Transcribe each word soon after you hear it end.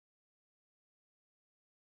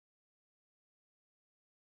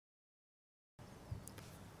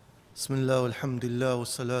Bismillah, alhamdulillah, wa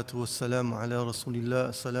salatu wa salamu ala rasulillah.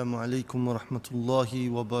 Assalamu alaikum wa rahmatullahi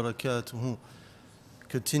wa barakatuhu.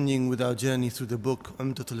 Continuing with our journey through the book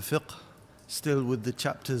Umdat al-Fiqh, still with the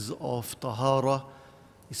chapters of Tahara,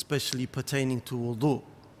 especially pertaining to wudu.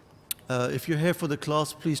 If you're here for the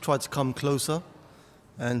class, please try to come closer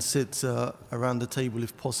and sit around the table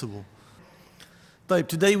if possible.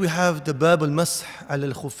 Today we have the Bab al-Masah ala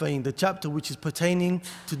al-Khuffayn, the chapter which is pertaining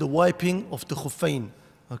to the wiping of the Khuffayn.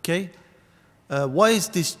 Okay? Why is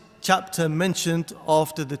this chapter mentioned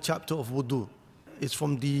after the chapter of wudu? It's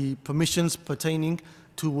from the permissions pertaining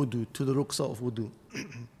to wudu, to the ruqsa of wudu.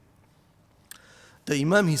 The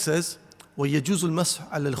Imam, he says, وَيَجُوزُ الْمَسْحُ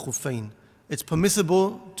عَلَى الْخُفَّيْنِ. It's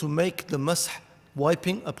permissible to make the masah,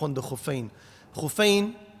 wiping upon the khuffayn.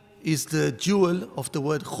 Khuffayn is the jewel of the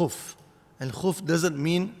word khuf. And khuf doesn't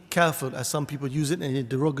mean kafir, as some people use it in a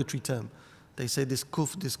derogatory term. They say this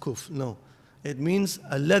kuf. No. It means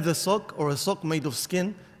a leather sock or a sock made of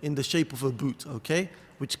skin in the shape of a boot, okay?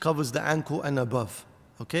 Which covers the ankle and above,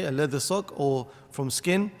 okay? A leather sock or from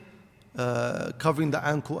skin covering the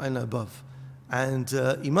ankle and above. And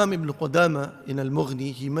Imam Ibn Qudama in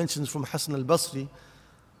Al-Mughni, he mentions from Hasan al-Basri,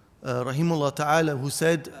 rahimahullah ta'ala, who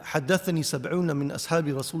said, حَدَّثَنِي سَبْعُونَ مِنْ أَصْحَابِ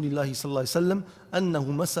رَسُولِ اللَّهِ صلى الله عليه وسلم أَنَّهُ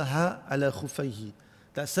مَسَحَ عَلَى خُفَيْهِ.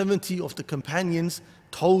 That 70 of the companions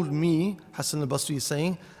told me, Hasan al-Basri is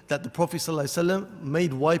saying, that the Prophet ﷺ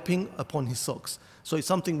made wiping upon his socks. So it's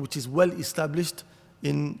something which is well established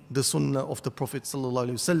in the sunnah of the Prophet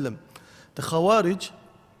ﷺ. The Khawarij,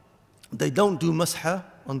 they don't do masha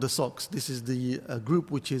on the socks. This is the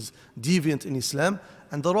group which is deviant in Islam.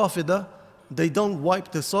 And the Rafidah, they don't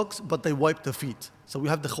wipe the socks, but they wipe the feet. So we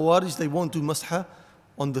have the Khawarij, they won't do masha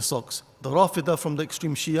on the socks. The Rafidah from the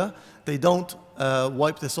extreme Shia, they don't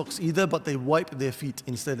wipe the socks either, but they wipe their feet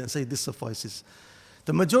instead and say this suffices.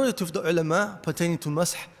 The majority of the ulama pertaining to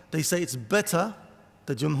masah, they say it's better,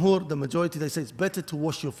 the jumhur, the majority, they say it's better to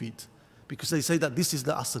wash your feet. Because they say that this is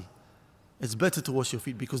the asl. It's better to wash your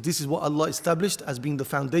feet because this is what Allah established as being the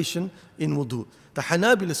foundation in wudu. The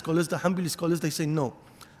Hanabila scholars, the Hanbali scholars, they say no.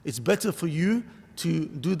 It's better for you to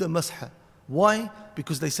do the masah. Why?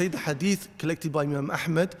 Because they say the hadith collected by Imam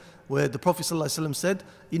Ahmad, where the Prophet ﷺ said,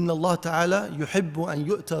 إِنَّ اللَّهَ تَعَالَى يُحِبُّ أَن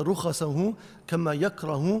يُؤْتَى رُخَصَهُ كَمَّا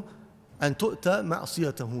يَكْرَهُ and tu'ta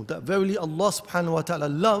ma'asiyatahu, that verily Allah subhanahu wa ta'ala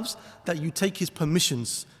loves that you take his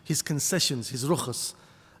permissions, his concessions, his rukhas,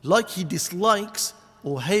 like he dislikes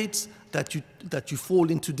or hates that you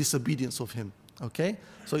fall into disobedience of him. Okay?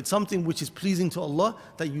 So it's something which is pleasing to Allah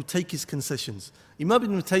that you take his concessions. Imam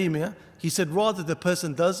Ibn Taymiyyah, he said rather the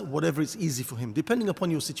person does whatever is easy for him, depending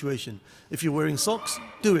upon your situation. If you're wearing socks,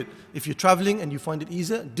 do it. If you're traveling and you find it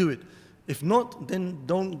easier, do it. If not, then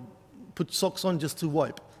don't put socks on just to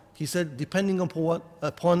wipe. He said, depending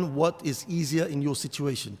upon what is easier in your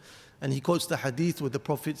situation. And he quotes the hadith where the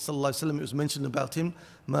Prophet ﷺ, it was mentioned about him,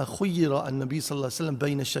 مَا خُيِّرَ النَّبِي صلى الله عليه وسلم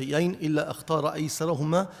بَيْنَ الشَّيْئَيْنِ إِلَّا أَخْتَارَ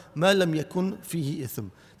أَيْسَرَهُمَا مَا لَمْ يَكُنْ فِيهِ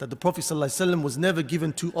إِثْمٌ. That the Prophet ﷺ was never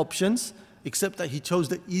given two options, except that he chose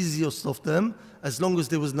the easiest of them, as long as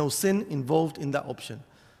there was no sin involved in that option.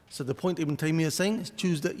 So the point Ibn Taymiyyah is saying is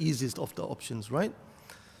choose the easiest of the options, right?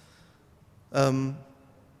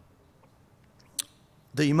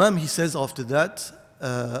 The Imam, he says after that,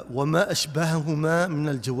 وَمَا أَشْبَهَهُمَا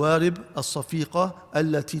مِنَ الْجَوَارِبِ الصَّفِيقَةِ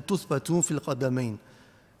الَّتِي تُثْبَتُ فِي الْقَدَمَيْنِ.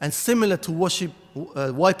 And similar to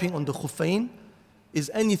wiping on the khuffayn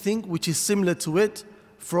is anything which is similar to it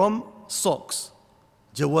from socks.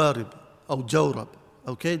 Jawarib or jawrab.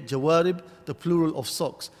 Okay, jawarib, the plural of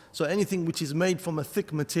socks. So anything which is made from a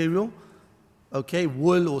thick material, okay,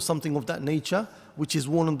 wool or something of that nature, which is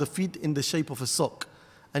worn on the feet in the shape of a sock.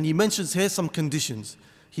 And he mentions here some conditions.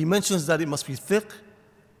 He mentions that it must be thick,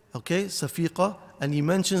 okay, safiqa, and he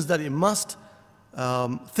mentions that it must,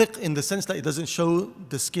 thick in the sense that it doesn't show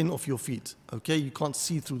the skin of your feet, okay, you can't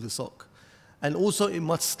see through the sock. And also it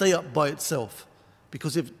must stay up by itself,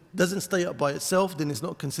 because if it doesn't stay up by itself, then it's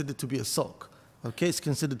not considered to be a sock, okay, it's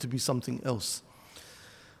considered to be something else.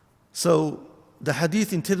 So, the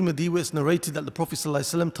hadith in Tirmidhi where it's narrated that the Prophet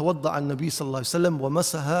ﷺ tawadda'a an-nabi ﷺ wa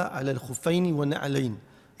masaha ala al-khuffayn wa na'alayn.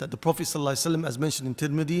 That the Prophet ﷺ, as mentioned in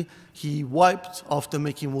Tirmidhi, he wiped after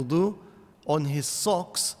making wudu on his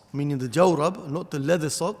socks, meaning the jawrab, not the leather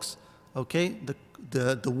socks, okay,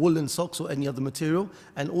 the woolen socks or any other material,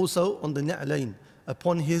 and also on the na'alayn,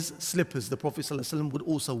 upon his slippers, the Prophet ﷺ would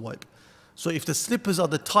also wipe. So if the slippers are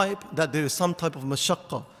the type that there is some type of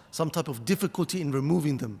mashaqqa, some type of difficulty in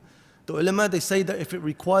removing them, the ulama, they say that if it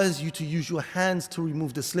requires you to use your hands to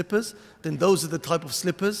remove the slippers, then those are the type of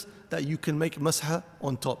slippers that you can make masha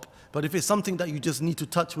on top. But if it's something that you just need to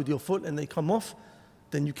touch with your foot and they come off,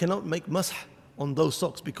 then you cannot make masah on those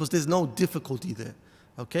socks because there's no difficulty there.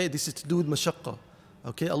 Okay, this is to do with mashaqqa.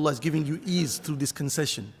 Okay, Allah is giving you ease through this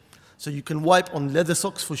concession. So you can wipe on leather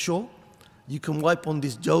socks for sure. You can wipe on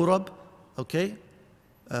this jawrab, okay,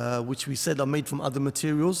 which we said are made from other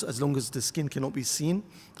materials as long as the skin cannot be seen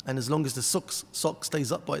and as long as the sock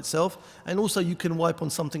stays up by itself. And also you can wipe on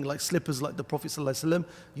something like slippers like the Prophet ﷺ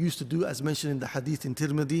used to do, as mentioned in the hadith in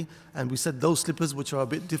Tirmidhi. And we said those slippers which are a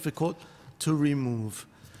bit difficult to remove.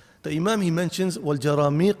 The Imam, he mentions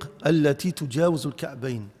وَالْجَرَامِيقِ الَّتِي تُجَاوِزُ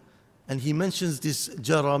الْكَعْبَيْنِ. And he mentions this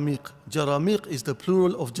jaramiq. Jaramiq is the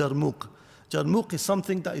plural of jarmuq. Jarmuq is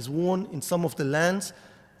something that is worn in some of the lands.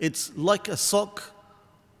 It's like a sock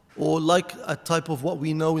or like a type of what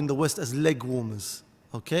we know in the West as leg warmers.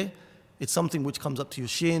 Okay? It's something which comes up to your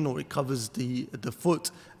shin or it covers the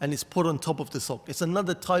foot and it's put on top of the sock. It's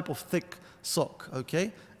another type of thick sock,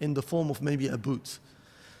 okay, in the form of maybe a boot.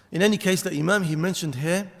 In any case, the Imam, he mentioned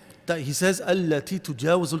here that he says, الَّتِي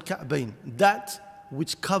تُجَاوِزُ الْكَعْبَيْنِ, that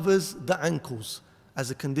which covers the ankles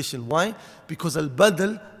as a condition. Why? Because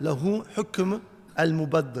al-badal lahu hukm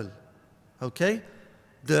al-mubaddal. Okay?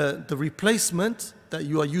 The replacement that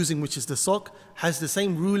you are using, which is the sock, has the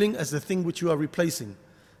same ruling as the thing which you are replacing.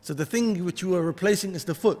 So the thing which you are replacing is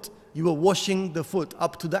the foot. You are washing the foot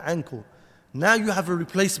up to the ankle. Now you have a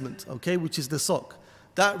replacement, okay, which is the sock.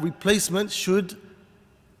 That replacement should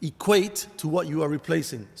equate to what you are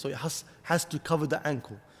replacing. So it has to cover the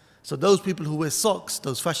ankle. So those people who wear socks,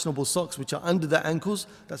 those fashionable socks which are under the ankles,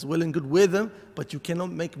 that's well and good, wear them, but you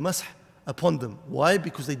cannot make masah upon them. Why?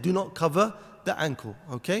 Because they do not cover the ankle.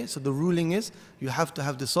 Okay, so the ruling is you have to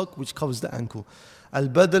have the sock which covers the ankle.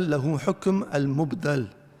 Al-badal lahu hukm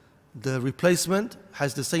al-mubdal. The replacement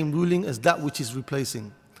has the same ruling as that which is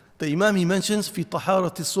replacing. The Imam, he mentions fi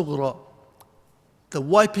taharati sughra. The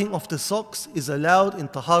wiping of the socks is allowed in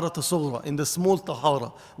taharat sughra, in the small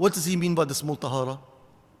tahara. What does he mean by the small tahara?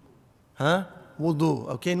 Wudu,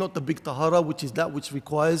 okay, not the big tahara, which is that which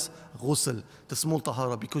requires ghusl, the small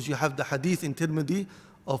tahara, because you have the hadith in Tirmidhi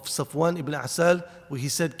of Safwan ibn Asal, where he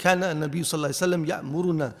said, كان النبي صلى الله عليه وسلم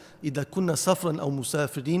يأمرنا إذا كنا سفرا أو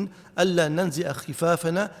مسافرين ألا ننزع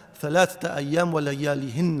خفافنا ثلاثة أيام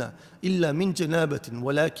ولياليهن إلا من جنابة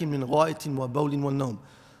ولكن من غائط وبول والنوم.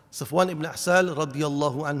 Safwan ibn Asal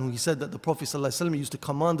radiyallahu anhu, he said that the Prophet صلى الله عليه وسلم used to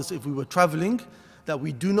command us if we were traveling that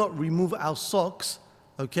we do not remove our socks,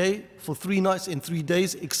 okay, for 3 nights and 3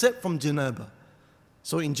 days except from janaba.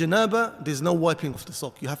 So in janaba, there's no wiping of the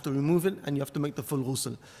sock. You have to remove it and you have to make the full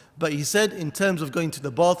ghusl. But he said in terms of going to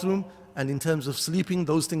the bathroom and in terms of sleeping,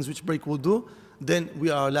 those things which break wudu, then we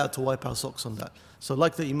are allowed to wipe our socks on that. So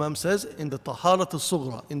like the Imam says, in the taharat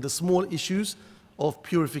al-sughra, in the small issues of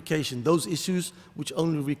purification, those issues which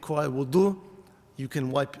only require wudu, you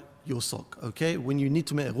can wipe your sock. Okay? When you need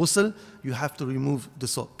to make a ghusl, you have to remove the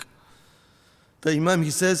sock. The Imam, he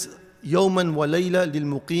says, يوما وليلة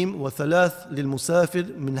للمقيم وثلاث للمسافر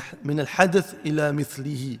من الحدث إلى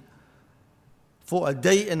مثله. For a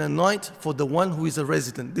day and a night for the one who is a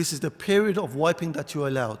resident. This is the period of wiping that you are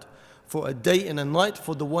allowed. For a day and a night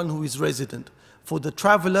for the one who is resident. For the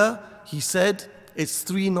traveler, he said, it's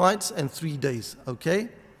 3 nights and 3 days. Okay?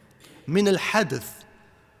 من الحدث.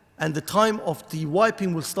 And the time of the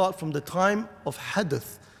wiping will start from the time of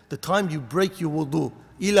hadath, the time you break your wudu,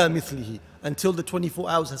 إلى مثله, until the 24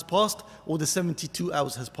 hours has passed or the 72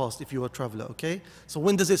 hours has passed if you are a traveler, okay? So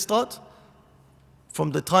when does it start? From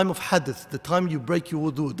the time of hadith, the time you break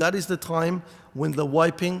your wudu. That is the time when the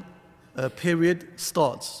wiping period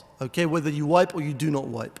starts, okay? Whether you wipe or you do not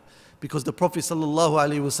wipe. Because the Prophet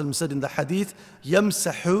ﷺ said in the hadith,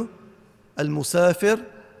 يَمْسَحُ الْمُسَافِرُ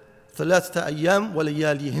ثَلَاثَةَ أَيَّامٍ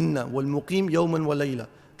وَلَيَالِهِنَّ وَالْمُقِيمُ يَوْمًا وَلَيْلًا.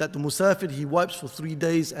 That the musafir, he wipes for 3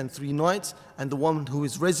 days and 3 nights, and the one who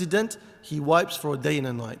is resident, he wipes for a day and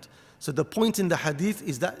a night. So the point in the hadith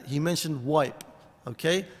is that he mentioned wipe,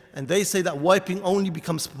 okay? And they say that wiping only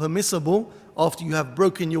becomes permissible after you have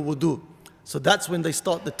broken your wudu. So that's when they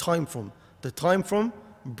start the time from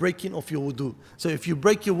breaking of your wudu. So if you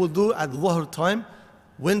break your wudu at dhuhr time,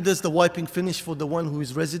 when does the wiping finish for the one who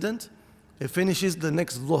is resident? It finishes the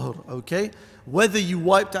next dhuhr, okay? Whether you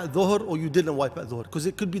wiped at dhuhr or you didn't wipe at dhuhr. Because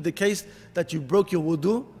it could be the case that you broke your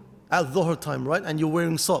wudu at dhuhr time, right? And you're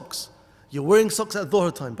wearing socks. You're wearing socks at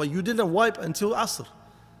dhuhr time, but you didn't wipe until asr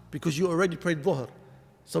because you already prayed dhuhr.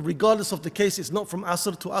 So regardless of the case, it's not from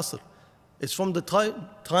asr to asr. It's from the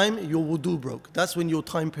time your wudu broke. That's when your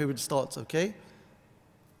time period starts, okay?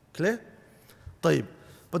 Clear? طيب.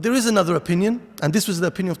 But there is another opinion, and this was the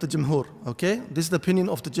opinion of the Jumhur, okay? This is the opinion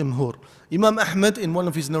of the Jumhur. Imam Ahmad, in one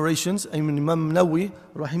of his narrations, Imam Nawawi,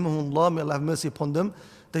 rahimahullah, may Allah have mercy upon them,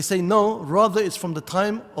 they say no, rather it's from the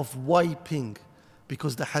time of wiping.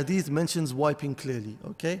 because the hadith mentions wiping clearly,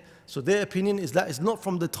 okay? So their opinion is that it's not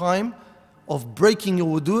from the time of breaking your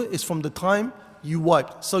wudu, it's from the time you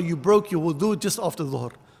wiped. So you broke your wudu just after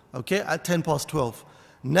dhuhr, okay, at 10 past 12.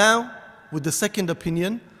 Now, with the second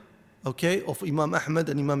opinion, okay, of Imam Ahmad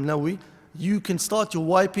and Imam Nawawi, you can start your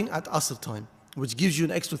wiping at Asr time, which gives you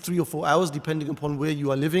an extra 3 or 4 hours depending upon where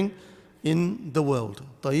you are living in the world.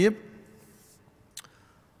 طيب.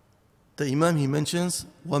 The Imam, he mentions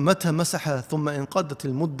وَمَتَى مَسَحَ ثُمَّ انقضت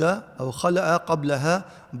المدة أو خلع قبلها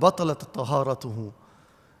بطلت طهارته.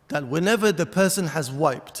 That whenever the person has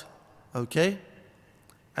wiped, okay,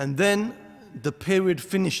 and then the period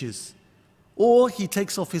finishes, or he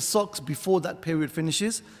takes off his socks before that period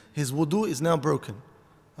finishes, his wudu is now broken,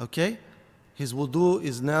 okay? His wudu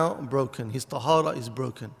is now broken, his tahara is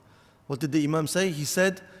broken. What did the Imam say? He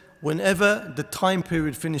said, whenever the time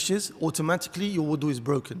period finishes, automatically your wudu is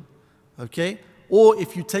broken. Okay? Or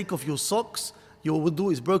if you take off your socks, your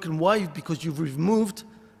wudu is broken. Why? Because you've removed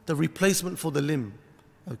the replacement for the limb.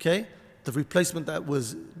 Okay? The replacement that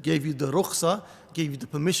gave you the rukhsa, gave you the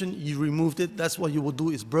permission, you removed it. That's why your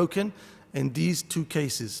wudu is broken in these two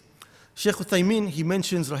cases. Shaykh Uthaymin, he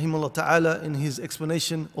mentions, rahimahullah ta'ala, in his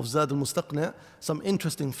explanation of Zad al-Mustaqni', some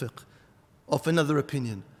interesting fiqh of another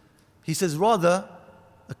opinion. He says, rather,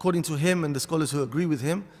 according to him and the scholars who agree with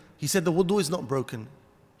him, he said the wudu is not broken.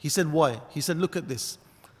 He said, why? He said, look at this.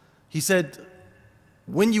 He said,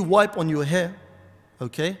 when you wipe on your hair,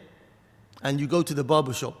 okay, and you go to the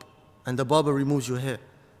barber shop and the barber removes your hair,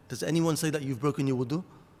 does anyone say that you've broken your wudu?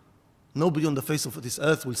 Nobody on the face of this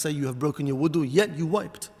earth will say you have broken your wudu, yet you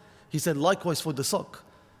wiped. He said, likewise for the sock.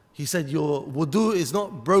 He said, your wudu is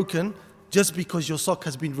not broken just because your sock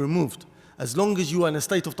has been removed. As long as you are in a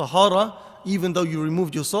state of tahara, even though you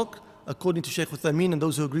removed your sock, according to Shaykh Uthaymin and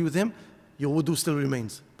those who agree with him, your wudu still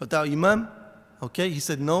remains. But our Imam, okay, he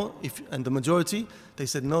said no, and the majority, they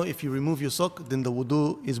said no, if you remove your sock, then the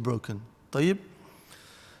wudu is broken. طيب.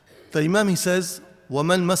 The Imam, he says,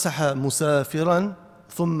 وَمَنْ مَسَحَ مُسَافِرًا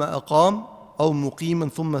ثُمَّ أَقَامَ أَوْ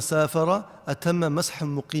مُقِيمًا ثُمَّ سَافَرَ أَتَمَّ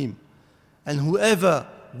مَسْحًا مُقِيمًا. And whoever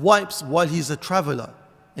wipes while he's a traveler,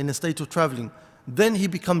 in a state of traveling, then he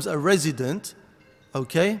becomes a resident,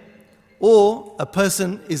 okay? Or a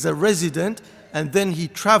person is a resident and then he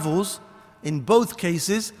travels. In both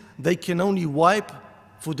cases, they can only wipe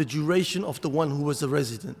for the duration of the one who was a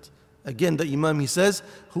resident. Again, the Imam, he says,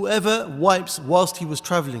 whoever wipes whilst he was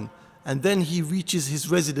traveling and then he reaches his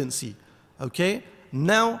residency, okay?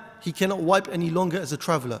 Now he cannot wipe any longer as a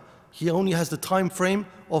traveler. He only has the time frame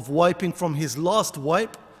of wiping from his last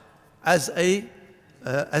wipe as a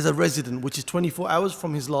resident, which is 24 hours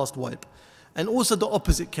from his last wipe. And also the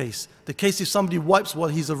opposite case. The case if somebody wipes while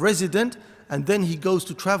he's a resident and then he goes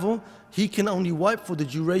to travel, he can only wipe for the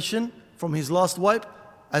duration from his last wipe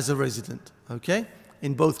as a resident. Okay?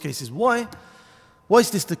 In both cases. Why? Why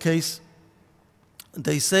is this the case?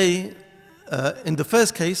 They say in the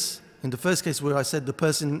first case where I said the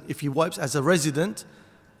person, if he wipes as a resident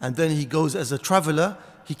and then he goes as a traveler,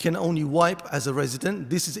 he can only wipe as a resident.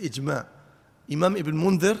 This is ijma'. Imam Ibn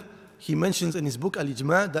Mundhir, he mentions in his book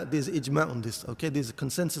Al-Ijma' that there's ijma' on this. Okay, there's a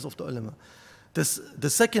consensus of the ulama. The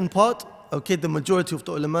second part, okay, the majority of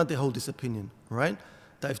the ulama, they hold this opinion, right?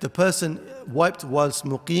 That if the person wiped whilst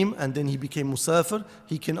muqim and then he became musafir,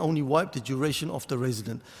 he can only wipe the duration of the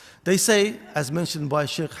resident. They say, as mentioned by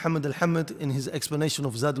Shaykh Hamad al-Hamad in his explanation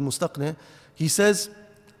of Zad al-Mustaqni', he says,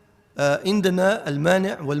 عندنا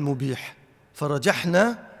المانع والمبيح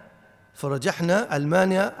فرجحنا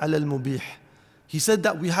المانع على المبيح. He said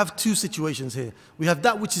that we have two situations here. We have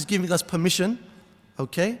that which is giving us permission,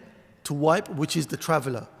 okay, to wipe, which is the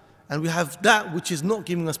traveler. And we have that which is not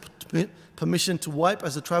giving us permission to wipe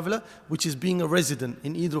as a traveler, which is being a resident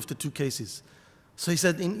in either of the two cases. So he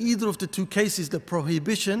said in either of the two cases, the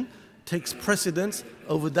prohibition takes precedence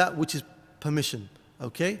over that which is permission,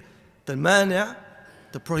 okay? The mani',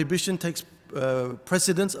 the prohibition takes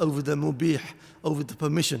precedence over the mubih, over the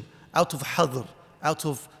permission, out of hadr, out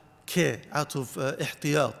of care, out of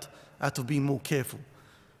ihtiyat, out of being more careful.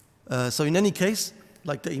 So in any case,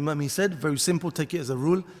 like the Imam, he said, very simple, take it as a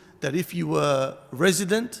rule, that if you were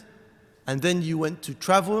resident and then you went to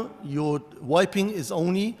travel, your wiping is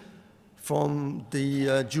only from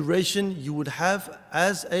the duration you would have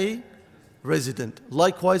as a resident.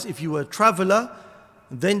 Likewise, if you were a traveler,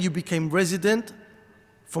 then you became resident.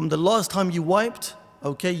 From the last time you wiped,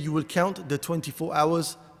 okay, you will count the 24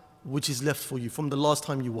 hours which is left for you from the last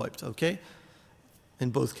time you wiped, okay?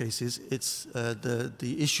 In both cases, it's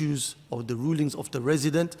the issues or the rulings of the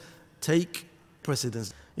resident take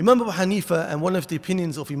precedence. Imam Abu Hanifa and one of the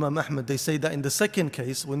opinions of Imam Ahmad, they say that in the second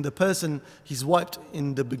case, when the person, he's wiped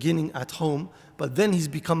in the beginning at home, but then he's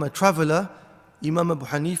become a traveler, Imam Abu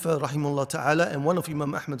Hanifa, rahimahullah ta'ala, and one of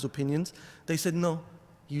Imam Ahmad's opinions, they said, no,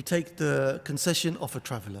 you take the concession of a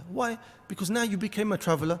traveler. Why? Because now you became a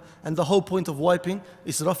traveler, and the whole point of wiping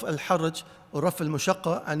is raf al-haraj, or raf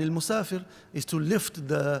al-mushaqqa, and al-musafir, is to lift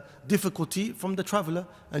the difficulty from the traveler,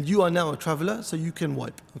 and you are now a traveler, so you can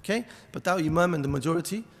wipe, okay? But our Imam and the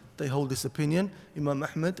majority, they hold this opinion. Imam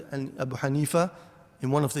Ahmad and Abu Hanifa,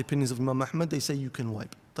 in one of the opinions of Imam Ahmad, they say you can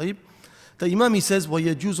wipe. طيب? The Imam, he says,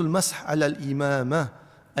 وَيَجُوزُ الْمَسْحَ عَلَى الْإِمَامَةِ,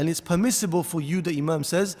 and it's permissible for you, the Imam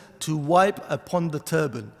says, to wipe upon the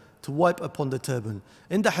turban. To wipe upon the turban.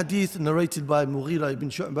 In the hadith narrated by Mughira ibn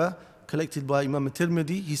Shu'bah, collected by Imam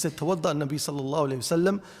al-Tirmidhi, he said, تَوَضَّأَ النَّبِي صلى الله عليه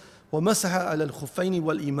وسلم وَمَسَحَ عَلَى الْخُفَّيْنِ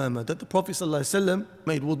وَالْإِمَامَةِ, that the Prophet صلى الله عليه وسلم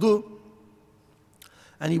made wudu,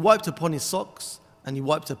 and he wiped upon his socks, and he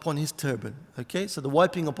wiped upon his turban. Okay, so the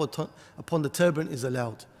wiping upon the turban is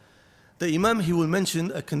allowed. The Imam, he will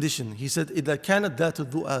mention a condition. He said, إِذَا كَانَتْ ذَاتُ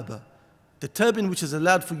الذُّؤَابَ, the turban which is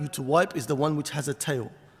allowed for you to wipe is the one which has a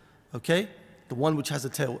tail. Okay? The one which has a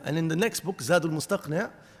tail. And in the next book, Zadul Mustaqni',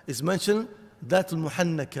 is mentioned Dhatul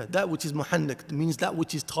Muhannaka, that which is muhannak, means that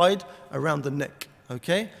which is tied around the neck.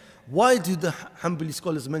 Okay? Why do the Hanbali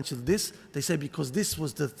scholars mention this? They say because this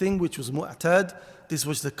was the thing which was mu'tad, this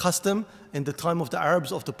was the custom in the time of the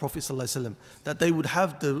Arabs of the Prophet ﷺ, that they would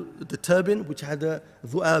have the turban which had a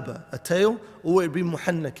dhu'aba, a tail, or it would be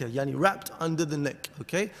muhannaka, yani wrapped under the neck.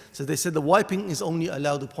 Okay? So they said the wiping is only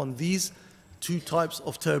allowed upon these two types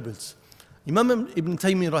of turbans. Imam Ibn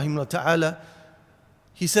Taymiyyah rahimahullah ta'ala,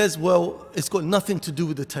 he says, well, it's got nothing to do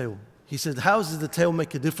with the tail. He said, how does the tail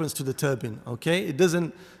make a difference to the turban? Okay, it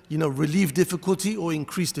doesn't, relieve difficulty or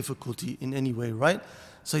increase difficulty in any way, right?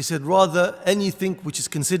 So he said, rather anything which is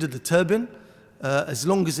considered a turban, as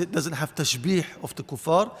long as it doesn't have tashbih of the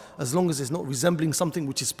kuffar, as long as it's not resembling something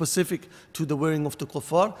which is specific to the wearing of the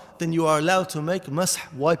kuffar, then you are allowed to make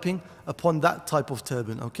masah, wiping upon that type of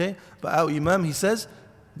turban, okay? But our Imam, he says,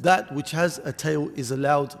 that which has a tail is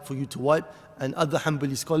allowed for you to wipe. And other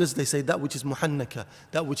Hanbali scholars, they say that which is muhannaka,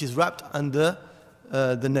 that which is wrapped under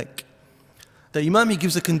the neck. The Imam, he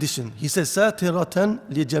gives a condition. He says, سَاتِرَةً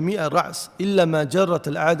لِجَمِيعَ الرَّأْسِ إِلَّا مَا جَرَّتَ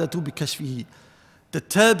الْعَادَةُ بِكَشْفِهِ. The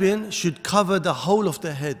turban should cover the whole of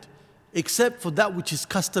the head, except for that which is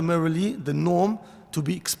customarily the norm to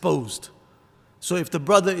be exposed. So if the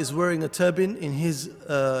brother is wearing a turban in his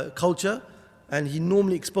culture, and he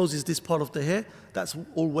normally exposes this part of the hair, that's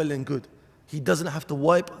all well and good. He doesn't have to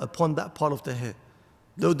wipe upon that part of the hair.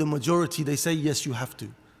 Though the majority, they say, yes, you have to.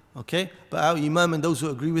 Okay? But our Imam and those who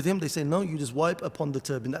agree with him, they say, no, you just wipe upon the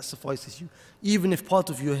turban. That suffices you. Even if part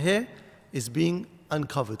of your hair is being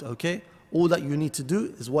uncovered. Okay? All that you need to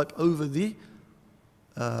do is wipe over the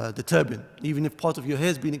turban. Even if part of your hair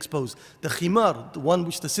is being exposed. The khimar, the one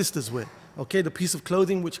which the sisters wear. Okay? The piece of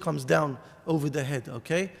clothing which comes down over the head.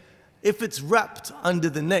 Okay? If it's wrapped under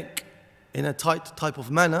the neck in a tight type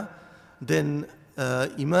of manner, then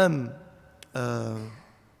Imam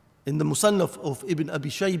in the Musannaf of Ibn Abi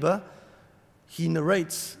Shaybah, he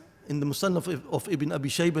narrates, in the Musannaf of Ibn Abi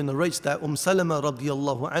Shaybah narrates that Salama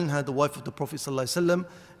radiyallahu anha, the wife of the Prophet sallallahu alaihi wasallam,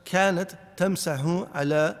 كانت تمسح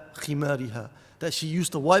على خمارها, that she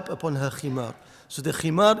used to wipe upon her khimar. So the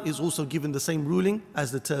khimar is also given the same ruling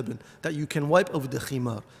as the turban, that you can wipe over the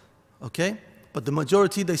khimar. Okay? But the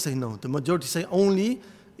majority, they say no. The majority say only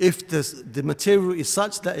if the material is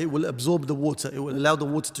such that it will absorb the water. It will allow the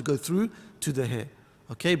water to go through to the hair.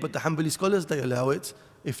 Okay, but the Hanbali scholars, they allow it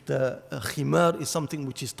if the khimar is something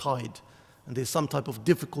which is tied. And there's some type of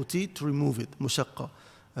difficulty to remove it. Mushaqqa.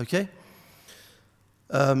 Okay?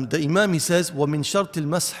 The Imam, he says, وَمِن شَرْطِ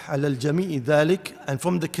الْمَسْحِ عَلَى الْجَمِيعِ ذَلِكَ, and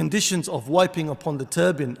from the conditions of wiping upon the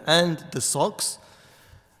turban and the socks,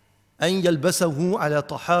 أَن يَلْبَسَهُ عَلَى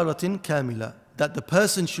طَحَارَةٍ كَامِلَةٍ, that the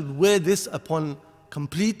person should wear this upon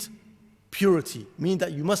complete purity, meaning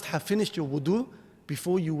that you must have finished your wudu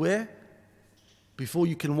before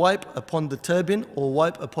you can wipe upon the turban or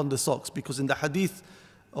wipe upon the socks. Because in the hadith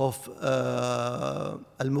of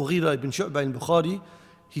Al-Mughira ibn Shu'bah in Bukhari,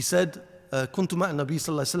 he said, كنت مع النبي صلى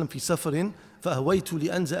الله عليه وسلم في سفر فأهويت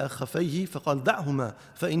لأنزع خفيه فقال دعهما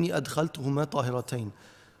فإني أدخلتهما طاهرتين.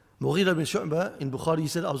 Mughira ibn Shu'bah in Bukhari, he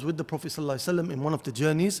said, I was with the Prophet ﷺ in one of the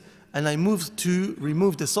journeys, and I moved to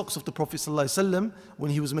remove the socks of the Prophet ﷺ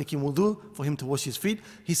when he was making wudu for him to wash his feet.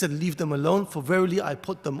 He said, leave them alone, for verily I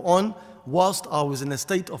put them on whilst I was in a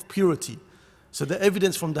state of purity. So the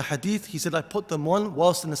evidence from the hadith, he said, I put them on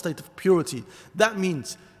whilst in a state of purity. That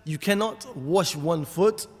means you cannot wash one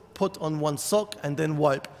foot, put on one sock and then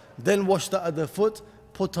wipe. Then wash the other foot,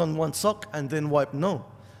 put on one sock and then wipe. No.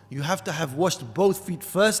 You have to have washed both feet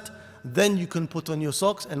first, then you can put on your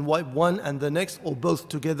socks and wipe one and the next, or both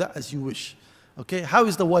together as you wish. Okay, how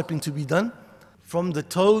is the wiping to be done? From the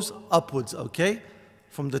toes upwards, okay?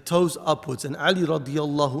 From the toes upwards. And Ali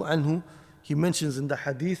radiallahu anhu, he mentions in the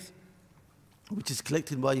hadith, which is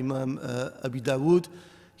collected by Imam Abi Dawood,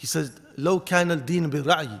 he says, لو كان الدين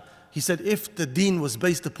بالرعي. He said, if the deen was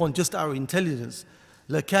based upon just our intelligence,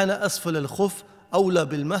 لكان أسفل الخف أولى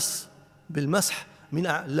بالمسح من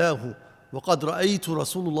أعلاه. وقد رأيت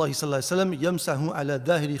رسول الله صلى الله عليه وسلم يمسح على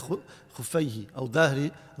ظاهر خفيه أو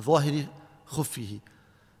ظاهر خفه.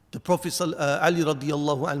 The Prophet Ali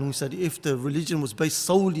radiallahu anhu said, if the religion was based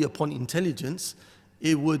solely upon intelligence,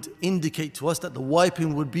 it would indicate to us that the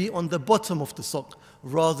wiping would be on the bottom of the sock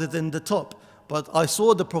rather than the top. But I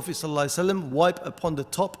saw the Prophet ﷺ wipe upon the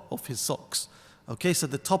top of his socks. Okay, so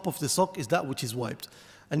the top of the sock is that which is wiped.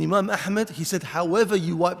 And Imam Ahmad, he said, however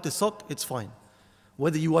you wipe the sock, it's fine.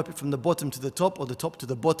 Whether you wipe it from the bottom to the top or the top to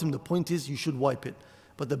the bottom, the point is you should wipe it.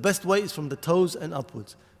 But the best way is from the toes and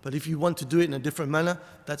upwards. But if you want to do it in a different manner,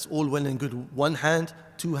 that's all well and good. One hand,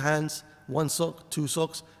 two hands, one sock, two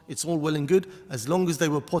socks, it's all well and good as long as they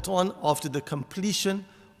were put on after the completion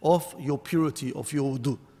of your purity, of your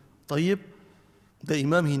wudu. طيب. The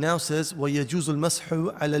Imam, he now says, وَيَجُوزُ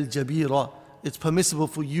الْمَسْحُ عَلَى الْجَبِيرَةِ. It's permissible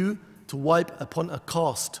for you to wipe upon a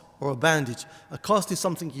cast or a bandage. A cast is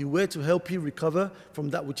something you wear to help you recover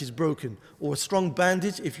from that which is broken. Or a strong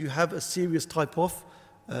bandage if you have a serious type of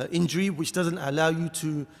injury which doesn't allow you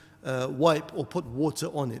to wipe or put water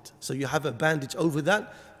on it. So you have a bandage over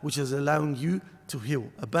that which is allowing you to heal.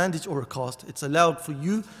 A bandage or a cast, it's allowed for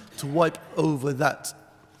you to wipe over that.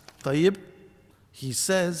 طيب. He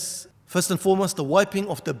says, first and foremost, the wiping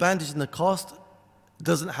of the bandage and the cast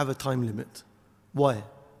doesn't have a time limit. Why?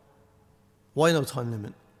 Why no time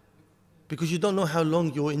limit? Because you don't know how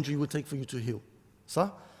long your injury will take for you to heal.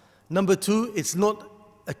 So, number two, it's not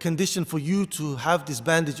a condition for you to have this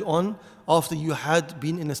bandage on after you had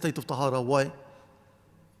been in a state of tahara. Why?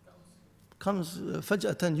 Comes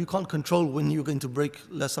faj'atan, you can't control when you're going to break,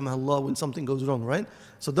 la samahallah, when something goes wrong, right?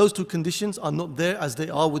 So those two conditions are not there as they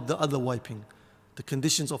are with the other wiping. The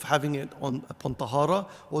conditions of having it on upon tahara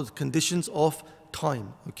or the conditions of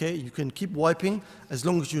time, okay? You can keep wiping as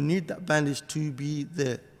long as you need that bandage to be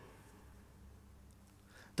there.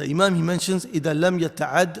 The Imam, he mentions, إِذَا لَمْ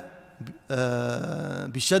يَتَعَدْ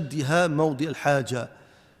بِشَدِّهَا مَوْضِعَ الْحَاجَةِ.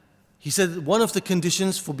 He said one of the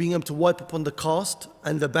conditions for being able to wipe upon the cast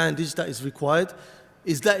and the bandage that is required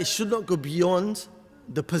is that it should not go beyond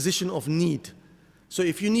the position of need. So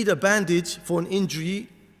if you need a bandage for an injury,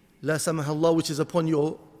 la samahallah, which is upon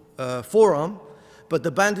your forearm, but the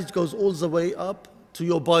bandage goes all the way up to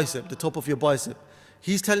your bicep, the top of your bicep.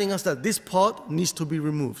 He's telling us that this part needs to be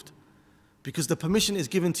removed because the permission is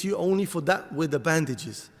given to you only for that where the bandage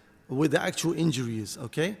is, or where the actual injury is,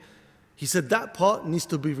 okay? He said that part needs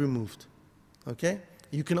to be removed, okay?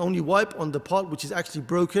 You can only wipe on the part which is actually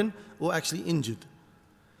broken or actually injured.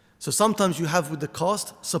 So sometimes you have with the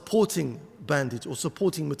cast supporting bandage or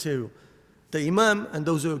supporting material. The Imam and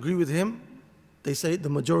those who agree with him, they say, the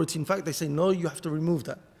majority in fact, they say, no, you have to remove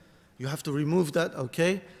that. You have to remove that,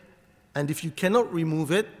 okay? And if you cannot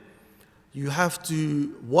remove it, you have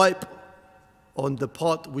to wipe on the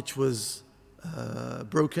part which was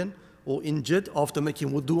broken or injured after making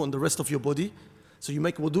wudu on the rest of your body. So you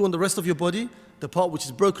make wudu on the rest of your body, the part which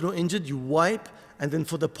is broken or injured, you wipe, and then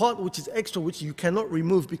for the part which is extra, which you cannot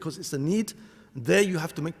remove because it's a need, there you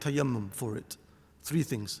have to make tayammum for it. Three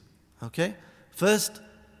things, okay? First,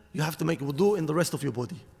 you have to make wudu in the rest of your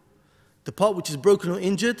body. The part which is broken or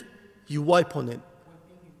injured, you wipe on it.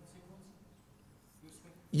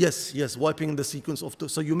 Yes, wiping in the sequence of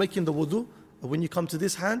so you're making the wudu, when you come to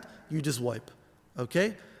this hand, you just wipe,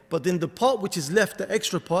 okay? But then the part which is left, the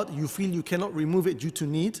extra part, you feel you cannot remove it due to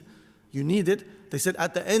need, you need it. They said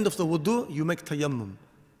at the end of the wudu, you make tayammum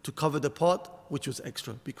to cover the part which was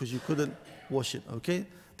extra because you couldn't wash it, okay?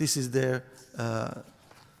 This is their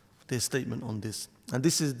statement on this. And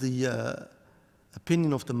this is the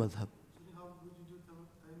opinion of the madhab.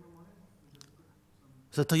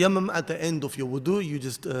 So tayammum at the end of your wudu, you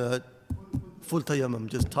just full tayammum,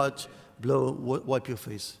 just touch, blow, wipe your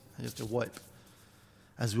face. You have to wipe,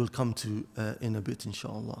 as we'll come to in a bit,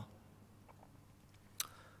 inshaAllah.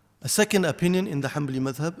 A second opinion in the Hanbali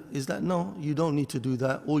madhab is that no, you don't need to do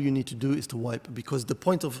that. All you need to do is to wipe, because the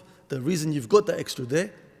point of the reason you've got the extra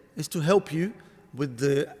there is to help you with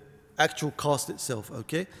the actual cast itself,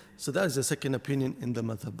 okay? So that is the second opinion in the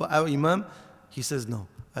madhab. But our Imam, he says no.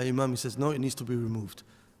 Our Imam, he says no, it needs to be removed.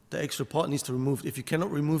 The extra part needs to be removed. If you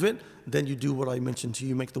cannot remove it, then you do what I mentioned to you.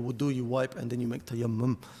 You make the wudu, you wipe, and then you make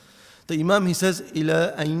tayammum. The Imam, he says,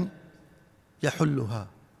 إِلَىٰ أَيْنْ يَحُلُّهَا,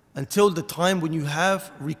 until the time when you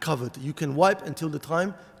have recovered. You can wipe until the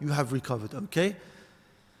time you have recovered, okay?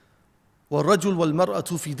 وَالرَّجُلُ وَالْمَرْأَةُ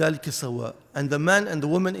فِي ذَلِكَ سَوَاء. And the man and the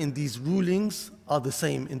woman in these rulings are the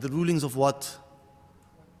same. In the rulings of what?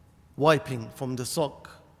 Wiping from the sock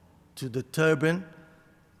to the turban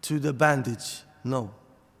to the bandage. No,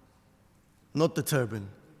 not the turban.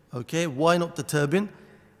 Okay, why not the turban?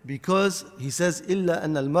 Because he says, إِلَّا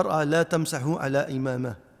أَنَّ الْمَرْأَةَ لَا تَمْسَحُ عَلَى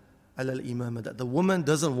إِمَامَةٍ, على الإمامة, that the woman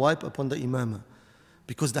doesn't wipe upon the imamah.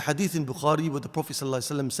 Because the hadith in Bukhari where the Prophet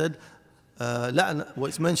ﷺ said, where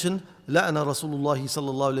it's mentioned, لَعْنَ رَسُولُ اللَّهِ صَلَّى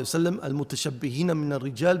اللَّهُ عَلَيْهِ وسلم المتشبهين من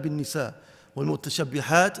الرجال بالنساء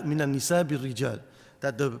والمتشبهات من النساء بالرجال.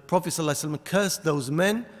 That the Prophet ﷺ cursed those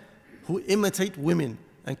men who imitate women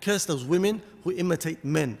and cursed those women who imitate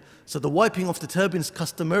men. So the wiping of the turbans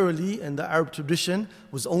customarily in the Arab tradition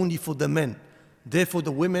was only for the men. Therefore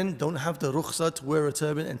the women don't have the rukhsah to wear a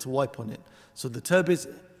turban and to wipe on it. So the turban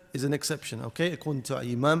is an exception, okay, according to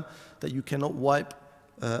Imam, that you cannot wipe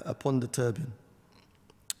upon the turban.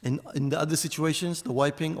 In the other situations, the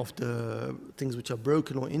wiping of the things which are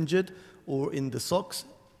broken or injured, or in the socks,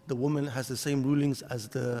 the woman has the same rulings as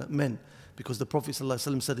the men. Because the Prophet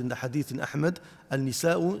ﷺ said in the hadith in Ahmad,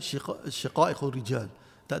 Al-Nisa'u shiqa'iqu rijal,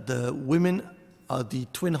 that the women are the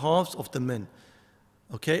twin halves of the men.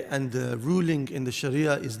 Okay, and the ruling in the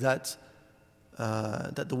Sharia is that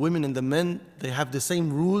that the women and the men, they have the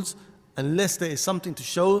same rules unless there is something to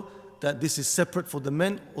show that this is separate for the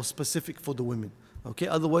men or specific for the women. Okay,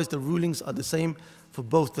 otherwise the rulings are the same for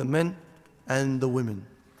both the men and the women.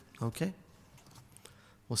 Okay.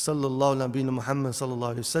 وصلى الله على نبينا محمد صلى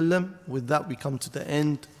الله عليه وسلم. With that we come to the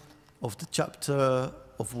end of the chapter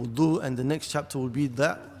of wudu, and the next chapter will be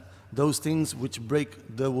those things which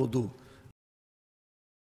break the wudu.